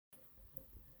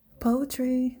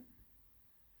Poetry,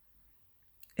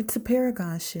 it's a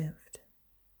paragon shift,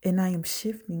 and I am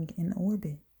shifting in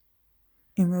orbit,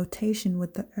 in rotation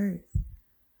with the earth.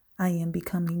 I am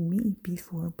becoming me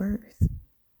before birth.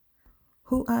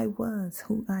 Who I was,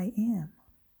 who I am.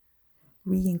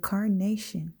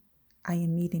 Reincarnation, I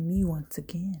am meeting me once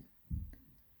again.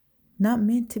 Not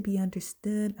meant to be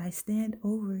understood, I stand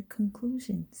over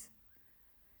conclusions.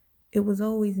 It was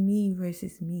always me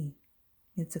versus me.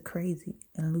 It's a crazy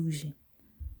illusion.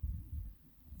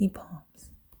 E-palms.